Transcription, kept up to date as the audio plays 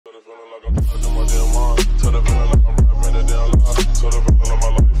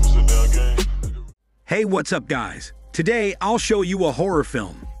Hey, what's up guys? Today I'll show you a horror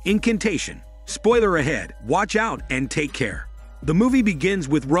film, Incantation. Spoiler ahead, watch out and take care. The movie begins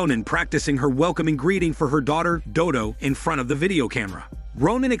with Ronan practicing her welcoming greeting for her daughter, Dodo, in front of the video camera.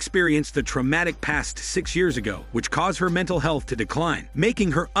 Ronan experienced a traumatic past 6 years ago, which caused her mental health to decline,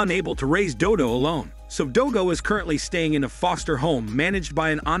 making her unable to raise Dodo alone. So Dodo is currently staying in a foster home managed by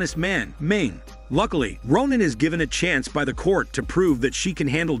an honest man, Ming. Luckily, Ronan is given a chance by the court to prove that she can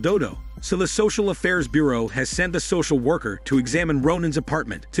handle Dodo. So the Social Affairs Bureau has sent a social worker to examine Ronan's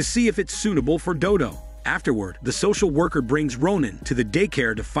apartment to see if it's suitable for Dodo. Afterward, the social worker brings Ronan to the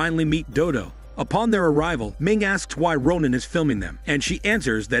daycare to finally meet Dodo. Upon their arrival, Ming asks why Ronan is filming them, and she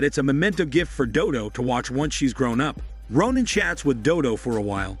answers that it's a memento gift for Dodo to watch once she's grown up. Ronan chats with Dodo for a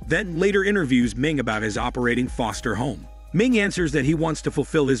while, then later interviews Ming about his operating foster home. Ming answers that he wants to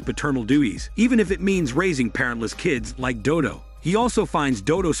fulfill his paternal duties, even if it means raising parentless kids like Dodo. He also finds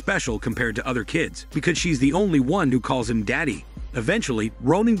Dodo special compared to other kids, because she's the only one who calls him daddy. Eventually,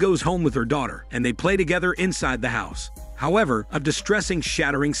 Ronan goes home with her daughter, and they play together inside the house. However, a distressing,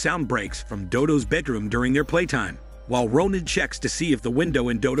 shattering sound breaks from Dodo's bedroom during their playtime. While Ronan checks to see if the window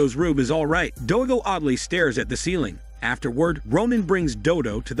in Dodo's room is alright, Dodo oddly stares at the ceiling. Afterward, Ronan brings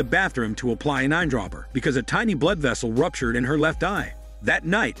Dodo to the bathroom to apply an eyedropper because a tiny blood vessel ruptured in her left eye. That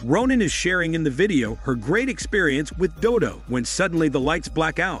night, Ronan is sharing in the video her great experience with Dodo when suddenly the lights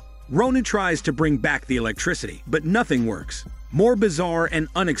black out. Ronan tries to bring back the electricity, but nothing works. More bizarre and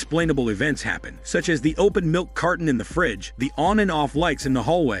unexplainable events happen, such as the open milk carton in the fridge, the on and off lights in the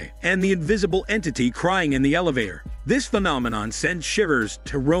hallway, and the invisible entity crying in the elevator. This phenomenon sends shivers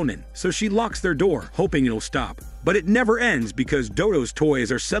to Ronan, so she locks their door, hoping it'll stop. But it never ends because Dodo's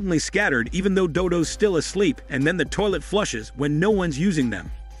toys are suddenly scattered even though Dodo's still asleep, and then the toilet flushes when no one's using them.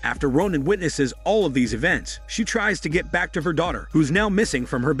 After Ronan witnesses all of these events, she tries to get back to her daughter, who's now missing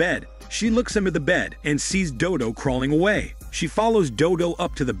from her bed. She looks under the bed and sees Dodo crawling away. She follows Dodo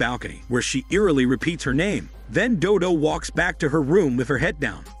up to the balcony, where she eerily repeats her name. Then Dodo walks back to her room with her head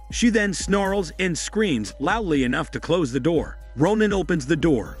down. She then snarls and screams loudly enough to close the door. Ronan opens the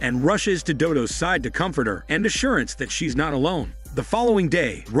door and rushes to Dodo's side to comfort her and assurance that she's not alone. The following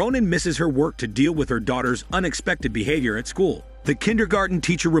day, Ronan misses her work to deal with her daughter's unexpected behavior at school. The kindergarten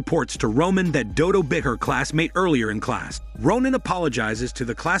teacher reports to Ronan that Dodo bit her classmate earlier in class. Ronan apologizes to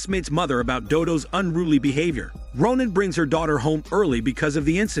the classmate's mother about Dodo's unruly behavior. Ronan brings her daughter home early because of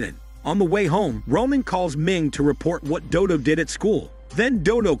the incident. On the way home, Ronan calls Ming to report what Dodo did at school. Then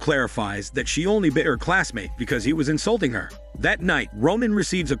Dodo clarifies that she only bit her classmate because he was insulting her. That night, Ronan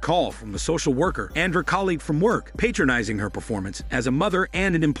receives a call from the social worker and her colleague from work, patronizing her performance as a mother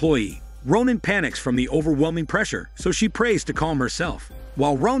and an employee. Ronan panics from the overwhelming pressure, so she prays to calm herself.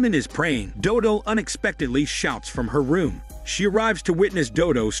 While Ronan is praying, Dodo unexpectedly shouts from her room. She arrives to witness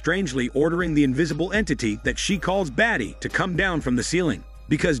Dodo strangely ordering the invisible entity that she calls Baddie to come down from the ceiling.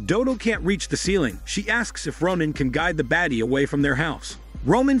 Because Dodo can't reach the ceiling, she asks if Ronan can guide the baddie away from their house.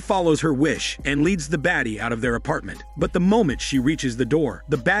 Ronan follows her wish and leads the baddie out of their apartment. But the moment she reaches the door,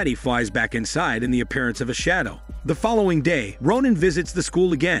 the baddie flies back inside in the appearance of a shadow. The following day, Ronan visits the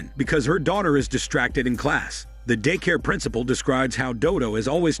school again because her daughter is distracted in class. The daycare principal describes how Dodo is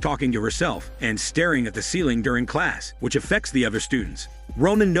always talking to herself and staring at the ceiling during class, which affects the other students.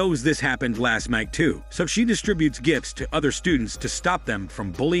 Ronan knows this happened last night too, so she distributes gifts to other students to stop them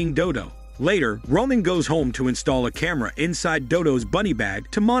from bullying Dodo. Later, Ronan goes home to install a camera inside Dodo's bunny bag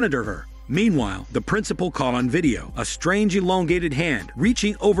to monitor her. Meanwhile, the principal caught on video a strange elongated hand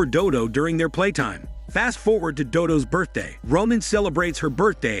reaching over Dodo during their playtime. Fast forward to Dodo's birthday. Ronan celebrates her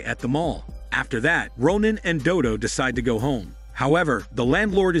birthday at the mall. After that, Ronan and Dodo decide to go home. However, the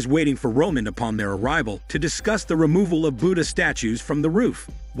landlord is waiting for Ronan upon their arrival to discuss the removal of Buddha statues from the roof.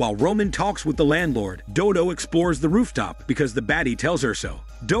 While Ronan talks with the landlord, Dodo explores the rooftop because the baddie tells her so.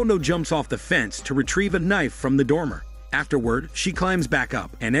 Dodo jumps off the fence to retrieve a knife from the dormer. Afterward, she climbs back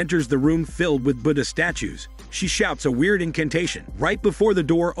up and enters the room filled with Buddha statues. She shouts a weird incantation right before the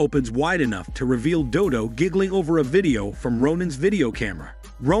door opens wide enough to reveal Dodo giggling over a video from Ronan's video camera.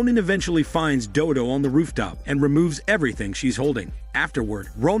 Ronan eventually finds Dodo on the rooftop and removes everything she's holding. Afterward,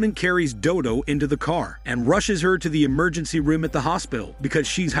 Ronan carries Dodo into the car and rushes her to the emergency room at the hospital because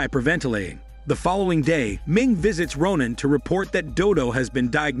she's hyperventilating. The following day, Ming visits Ronan to report that Dodo has been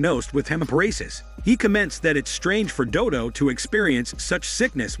diagnosed with hemiparesis. He comments that it's strange for Dodo to experience such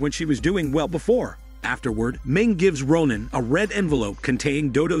sickness when she was doing well before. Afterward, Ming gives Ronan a red envelope containing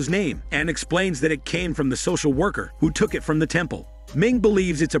Dodo's name and explains that it came from the social worker who took it from the temple. Ming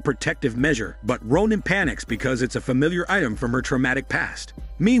believes it's a protective measure, but Ronan panics because it's a familiar item from her traumatic past.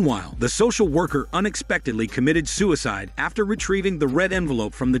 Meanwhile, the social worker unexpectedly committed suicide after retrieving the red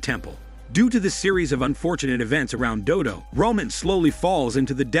envelope from the temple. Due to the series of unfortunate events around Dodo, Ronan slowly falls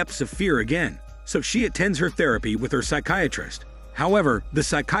into the depths of fear again, so she attends her therapy with her psychiatrist. However, the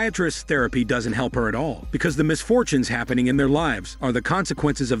psychiatrist's therapy doesn't help her at all, because the misfortunes happening in their lives are the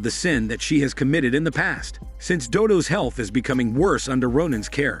consequences of the sin that she has committed in the past. Since Dodo's health is becoming worse under Ronan's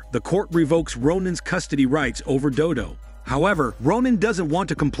care, the court revokes Ronan's custody rights over Dodo. However, Ronan doesn't want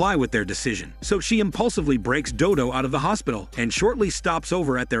to comply with their decision, so she impulsively breaks Dodo out of the hospital and shortly stops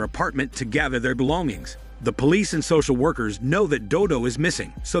over at their apartment to gather their belongings. The police and social workers know that Dodo is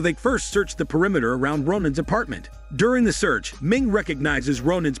missing, so they first search the perimeter around Ronan's apartment. During the search, Ming recognizes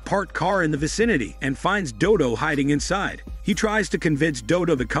Ronan's parked car in the vicinity and finds Dodo hiding inside. He tries to convince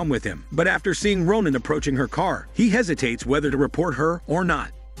Dodo to come with him, but after seeing Ronan approaching her car, he hesitates whether to report her or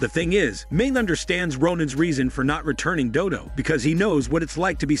not. The thing is, Ming understands Ronan's reason for not returning Dodo because he knows what it's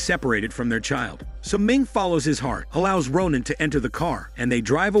like to be separated from their child. So Ming follows his heart, allows Ronan to enter the car, and they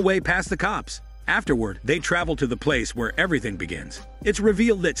drive away past the cops. Afterward, they travel to the place where everything begins. It's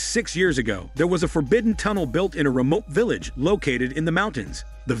revealed that 6 years ago, there was a forbidden tunnel built in a remote village located in the mountains.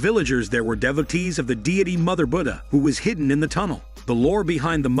 The villagers there were devotees of the deity Mother Buddha, who was hidden in the tunnel. The lore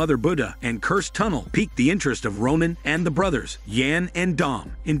behind the Mother Buddha and cursed tunnel piqued the interest of Ronan and the brothers, Yan and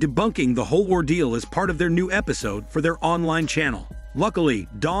Dom, in debunking the whole ordeal as part of their new episode for their online channel. Luckily,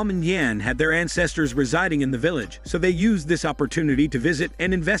 Dom and Yan had their ancestors residing in the village, so they used this opportunity to visit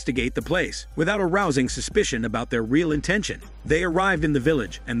and investigate the place, without arousing suspicion about their real intention. They arrived in the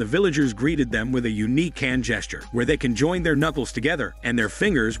village, and the villagers greeted them with a unique hand gesture, where they can join their knuckles together, and their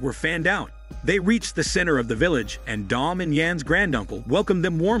fingers were fanned out. They reached the center of the village, and Dom and Yan's granduncle welcomed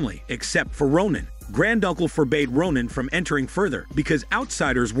them warmly, except for Ronan. Granduncle forbade Ronan from entering further, because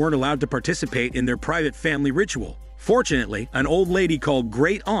outsiders weren't allowed to participate in their private family ritual. Fortunately, an old lady called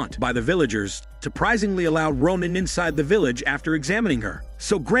Great Aunt by the villagers surprisingly allowed Ronan inside the village after examining her.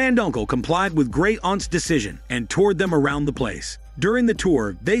 So Granduncle complied with Great Aunt's decision and toured them around the place. During the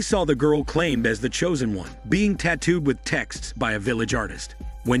tour, they saw the girl claimed as the chosen one, being tattooed with texts by a village artist.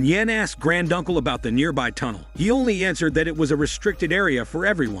 When Yan asked Granduncle about the nearby tunnel, he only answered that it was a restricted area for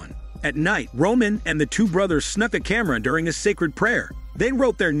everyone. At night, Ronan and the two brothers snuck a camera during a sacred prayer. They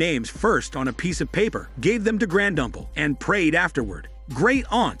wrote their names first on a piece of paper, gave them to Granduncle, and prayed afterward. Great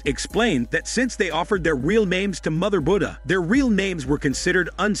Aunt explained that since they offered their real names to Mother Buddha, their real names were considered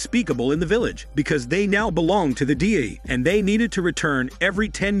unspeakable in the village because they now belonged to the deity, and they needed to return every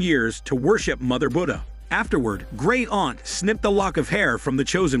 10 years to worship Mother Buddha. Afterward, Great Aunt snipped a lock of hair from the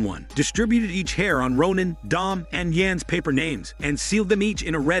chosen one, distributed each hair on Ronan, Dom, and Yan's paper names, and sealed them each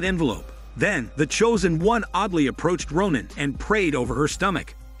in a red envelope. Then, the chosen one oddly approached Ronan and prayed over her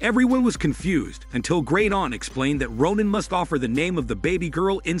stomach. Everyone was confused until Great Aunt explained that Ronan must offer the name of the baby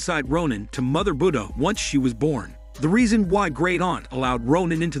girl inside Ronan to Mother Buddha once she was born. The reason why Great Aunt allowed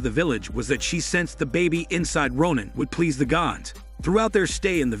Ronan into the village was that she sensed the baby inside Ronan would please the gods. Throughout their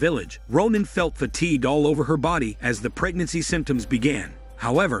stay in the village, Ronan felt fatigued all over her body as the pregnancy symptoms began.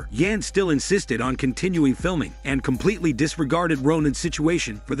 However, Yan still insisted on continuing filming and completely disregarded Ronan's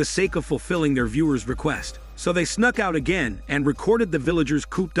situation for the sake of fulfilling their viewers' request. So they snuck out again and recorded the villagers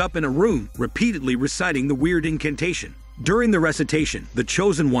cooped up in a room, repeatedly reciting the weird incantation. During the recitation, the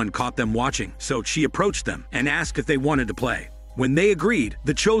chosen one caught them watching, so she approached them and asked if they wanted to play. When they agreed,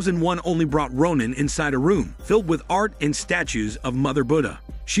 the chosen one only brought Ronan inside a room filled with art and statues of Mother Buddha.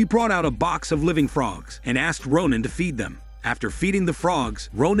 She brought out a box of living frogs and asked Ronan to feed them. After feeding the frogs,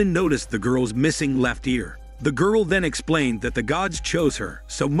 Ronan noticed the girl's missing left ear. The girl then explained that the gods chose her,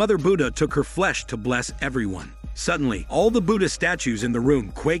 so Mother Buddha took her flesh to bless everyone. Suddenly, all the Buddha statues in the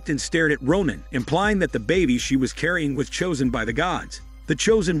room quaked and stared at Ronan, implying that the baby she was carrying was chosen by the gods. The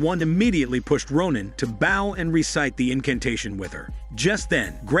chosen one immediately pushed Ronan to bow and recite the incantation with her. Just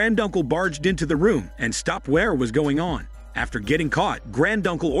then, Granduncle barged into the room and stopped whatever was going on. After getting caught,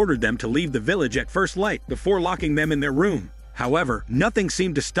 Granduncle ordered them to leave the village at first light before locking them in their room. However, nothing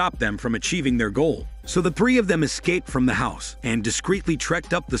seemed to stop them from achieving their goal. So the three of them escaped from the house and discreetly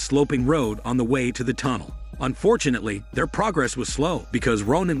trekked up the sloping road on the way to the tunnel. Unfortunately, their progress was slow because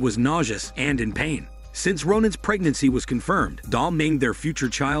Ronan was nauseous and in pain. Since Ronan's pregnancy was confirmed, Dom named their future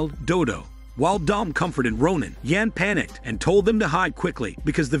child Dodo. While Dom comforted Ronan, Yan panicked and told them to hide quickly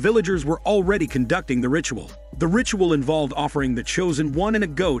because the villagers were already conducting the ritual. The ritual involved offering the chosen one and a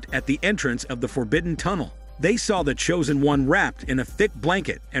goat at the entrance of the forbidden tunnel. They saw the chosen one wrapped in a thick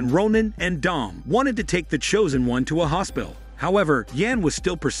blanket, and Ronan and Dom wanted to take the chosen one to a hospital. However, Yan was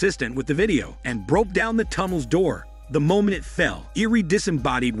still persistent with the video and broke down the tunnel's door. The moment it fell, eerie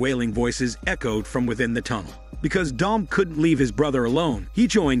disembodied wailing voices echoed from within the tunnel. Because Dom couldn't leave his brother alone, he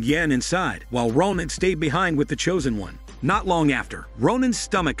joined Yan inside, while Ronan stayed behind with the chosen one. Not long after, Ronan's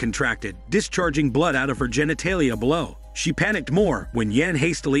stomach contracted, discharging blood out of her genitalia below. She panicked more when Yan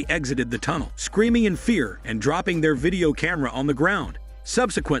hastily exited the tunnel, screaming in fear and dropping their video camera on the ground.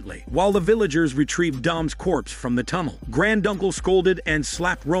 Subsequently, while the villagers retrieved Dom's corpse from the tunnel, Granduncle scolded and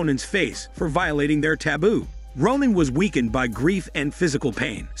slapped Ronan's face for violating their taboo. Ronan was weakened by grief and physical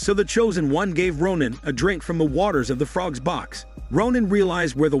pain, so the Chosen One gave Ronan a drink from the waters of the frog's box. Ronan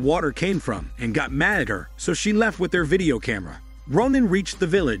realized where the water came from and got mad at her, so she left with their video camera. Ronan reached the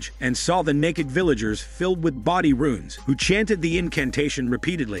village and saw the naked villagers filled with body runes who chanted the incantation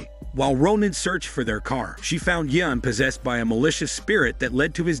repeatedly. While Ronan searched for their car, she found Yan possessed by a malicious spirit that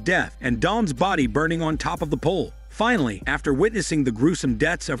led to his death and Dom's body burning on top of the pole. Finally, after witnessing the gruesome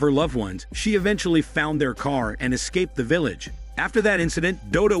deaths of her loved ones, she eventually found their car and escaped the village. After that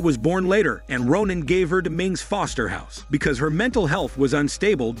incident, Dodo was born later, and Ronan gave her to Ming's foster house because her mental health was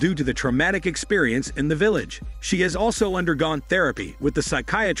unstable due to the traumatic experience in the village. She has also undergone therapy with the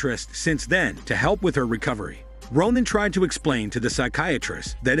psychiatrist since then to help with her recovery. Ronan tried to explain to the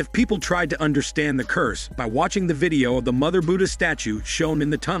psychiatrist that if people tried to understand the curse by watching the video of the Mother Buddha statue shown in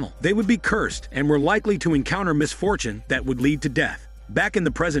the tunnel, they would be cursed and were likely to encounter misfortune that would lead to death. Back in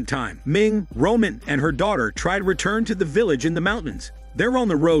the present time, Ming, Roman, and her daughter try to return to the village in the mountains. They're on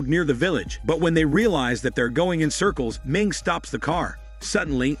the road near the village, but when they realize that they're going in circles, Ming stops the car.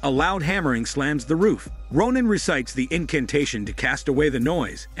 Suddenly, a loud hammering slams the roof. Ronan recites the incantation to cast away the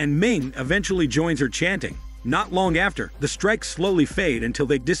noise, and Ming eventually joins her chanting. Not long after, the strikes slowly fade until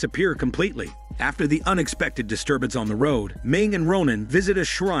they disappear completely. After the unexpected disturbance on the road, Ming and Ronan visit a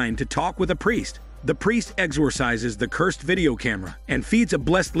shrine to talk with a priest. The priest exorcises the cursed video camera and feeds a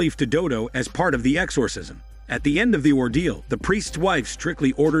blessed leaf to Dodo as part of the exorcism. At the end of the ordeal, the priest's wife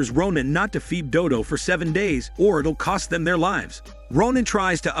strictly orders Ronan not to feed Dodo for 7 days or it'll cost them their lives. Ronan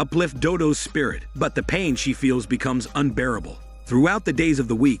tries to uplift Dodo's spirit, but the pain she feels becomes unbearable. Throughout the days of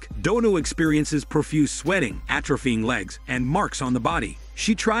the week, Dodo experiences profuse sweating, atrophying legs, and marks on the body.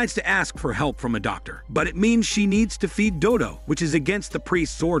 She tries to ask for help from a doctor, but it means she needs to feed Dodo, which is against the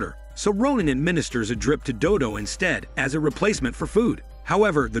priest's order. So Ronan administers a drip to Dodo instead, as a replacement for food.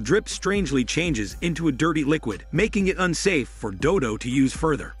 However, the drip strangely changes into a dirty liquid, making it unsafe for Dodo to use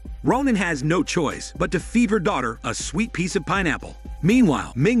further. Ronan has no choice but to feed her daughter a sweet piece of pineapple.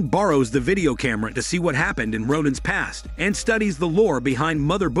 Meanwhile, Ming borrows the video camera to see what happened in Ronan's past and studies the lore behind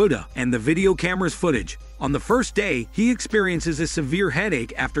Mother Buddha and the video camera's footage. On the first day, he experiences a severe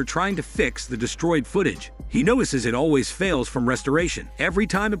headache after trying to fix the destroyed footage. He notices it always fails from restoration every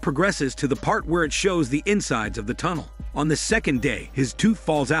time it progresses to the part where it shows the insides of the tunnel. On the second day, his tooth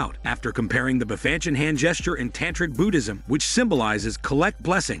falls out after comparing the Bafanchen hand gesture in Tantric Buddhism, which symbolizes collect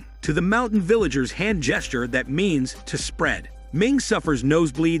blessing, to the mountain villagers' hand gesture that means to spread. Ming suffers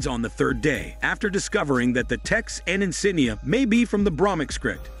nosebleeds on the third day after discovering that the texts and insignia may be from the Brahmic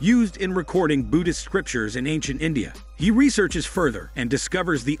script used in recording Buddhist scriptures in ancient India. He researches further and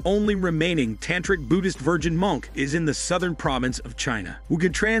discovers the only remaining Tantric Buddhist virgin monk is in the southern province of China, who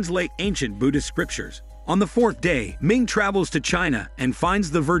can translate ancient Buddhist scriptures. On the fourth day, Ming travels to China and finds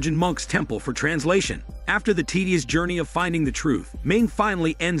the Virgin Monk's temple for translation. After the tedious journey of finding the truth, Ming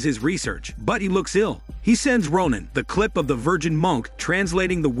finally ends his research, but he looks ill. He sends Ronan the clip of the Virgin Monk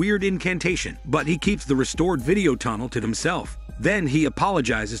translating the weird incantation, but he keeps the restored video tunnel to himself. Then he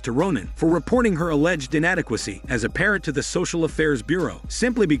apologizes to Ronan for reporting her alleged inadequacy as a parent to the Social Affairs Bureau,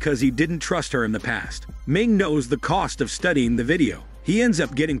 simply because he didn't trust her in the past. Ming knows the cost of studying the video. He ends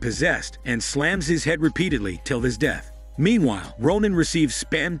up getting possessed and slams his head repeatedly till his death. Meanwhile, Ronan receives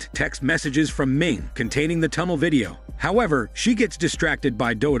spammed text messages from Ming containing the tunnel video. However, she gets distracted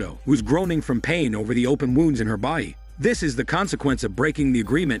by Dodo, who's groaning from pain over the open wounds in her body. This is the consequence of breaking the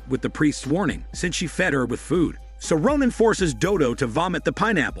agreement with the priest's warning, since she fed her with food. So Ronan forces Dodo to vomit the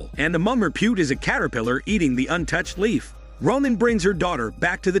pineapple, and among her puke is a caterpillar eating the untouched leaf. Ronan brings her daughter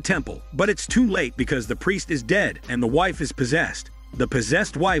back to the temple, but it's too late because the priest is dead and the wife is possessed. The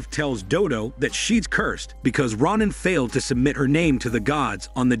possessed wife tells Dodo that she's cursed because Ronan failed to submit her name to the gods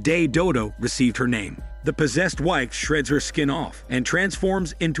on the day Dodo received her name. The possessed wife shreds her skin off and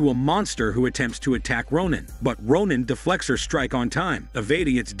transforms into a monster who attempts to attack Ronan, but Ronan deflects her strike on time,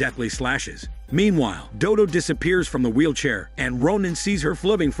 evading its deathly slashes. Meanwhile, Dodo disappears from the wheelchair, and Ronan sees her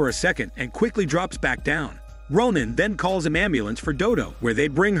floating for a second and quickly drops back down. Ronan then calls an ambulance for Dodo, where they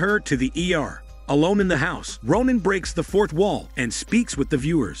bring her to the ER. Alone in the house, Ronan breaks the fourth wall and speaks with the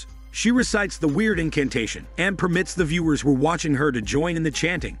viewers. She recites the weird incantation and permits the viewers who are watching her to join in the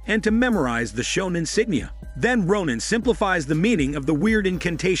chanting and to memorize the shown insignia. Then Ronan simplifies the meaning of the weird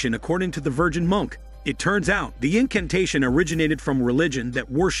incantation according to the Virgin Monk. It turns out, the incantation originated from religion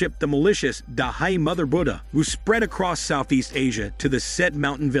that worshipped the malicious Dahai Mother Buddha, who spread across Southeast Asia to the said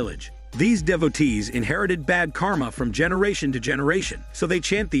mountain village. These devotees inherited bad karma from generation to generation, so they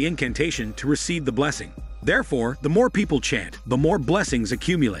chant the incantation to receive the blessing. Therefore, the more people chant, the more blessings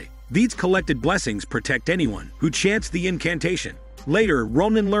accumulate. These collected blessings protect anyone who chants the incantation. Later,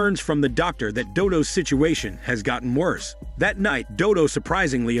 Ronan learns from the doctor that Dodo's situation has gotten worse. That night, Dodo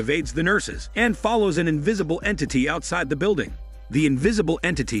surprisingly evades the nurses and follows an invisible entity outside the building. The invisible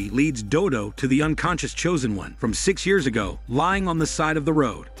entity leads Dodo to the unconscious Chosen One from 6 years ago, lying on the side of the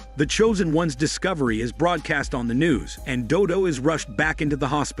road. The Chosen One's discovery is broadcast on the news, and Dodo is rushed back into the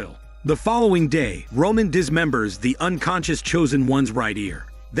hospital. The following day, Ronan dismembers the unconscious Chosen One's right ear.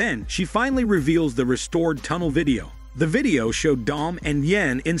 Then, she finally reveals the restored tunnel video. The video showed Dom and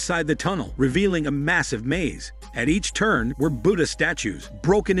Yen inside the tunnel, revealing a massive maze. At each turn were Buddha statues,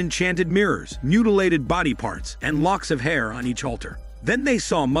 broken enchanted mirrors, mutilated body parts, and locks of hair on each altar. Then they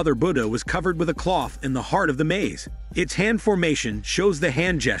saw Mother Buddha was covered with a cloth in the heart of the maze. Its hand formation shows the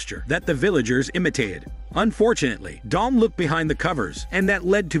hand gesture that the villagers imitated. Unfortunately, Dom looked behind the covers, and that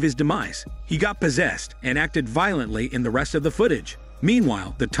led to his demise. He got possessed and acted violently in the rest of the footage.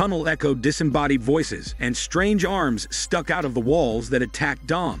 Meanwhile, the tunnel echoed disembodied voices, and strange arms stuck out of the walls that attacked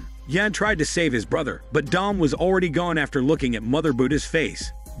Dom. Yan tried to save his brother, but Dom was already gone after looking at Mother Buddha's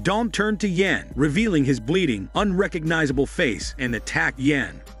face. Dom turned to Yan, revealing his bleeding, unrecognizable face, and attacked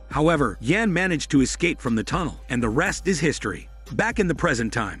Yan. However, Yan managed to escape from the tunnel, and the rest is history. Back in the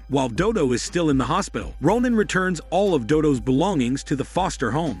present time, while Dodo is still in the hospital, Ronan returns all of Dodo's belongings to the foster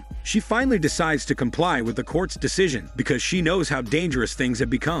home. She finally decides to comply with the court's decision because she knows how dangerous things have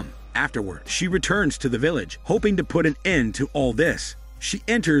become. Afterward, she returns to the village, hoping to put an end to all this. She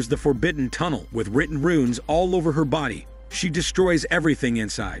enters the forbidden tunnel with written runes all over her body. She destroys everything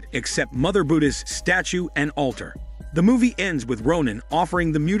inside, except Mother Buddha's statue and altar. The movie ends with Ronan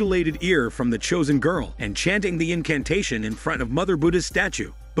offering the mutilated ear from the chosen girl and chanting the incantation in front of Mother Buddha's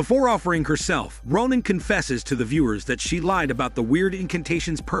statue. Before offering herself, Ronan confesses to the viewers that she lied about the weird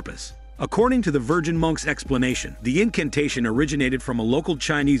incantation's purpose. According to the Virgin Monk's explanation, the incantation originated from a local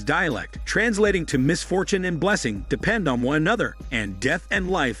Chinese dialect, translating to misfortune and blessing depend on one another, and death and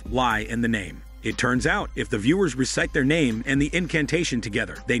life lie in the name. It turns out, if the viewers recite their name and the incantation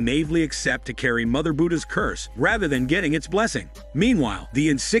together, they naively accept to carry Mother Buddha's curse rather than getting its blessing. Meanwhile, the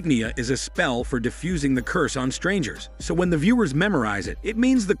insignia is a spell for diffusing the curse on strangers, so when the viewers memorize it, it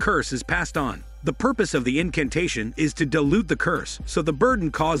means the curse is passed on. The purpose of the incantation is to dilute the curse, so the burden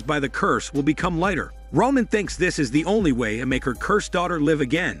caused by the curse will become lighter. Ronan thinks this is the only way to make her cursed daughter live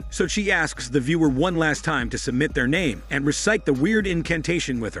again, so she asks the viewer one last time to submit their name and recite the weird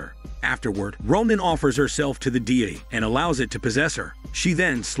incantation with her. Afterward, Ronan offers herself to the deity and allows it to possess her. She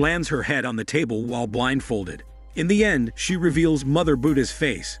then slams her head on the table while blindfolded. In the end, she reveals Mother Buddha's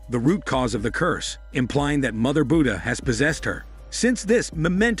face, the root cause of the curse, implying that Mother Buddha has possessed her. Since this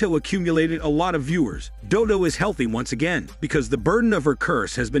memento accumulated a lot of viewers, Dodo is healthy once again because the burden of her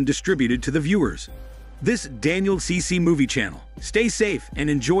curse has been distributed to the viewers. This Daniel CC Movie Channel. Stay safe and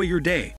enjoy your day.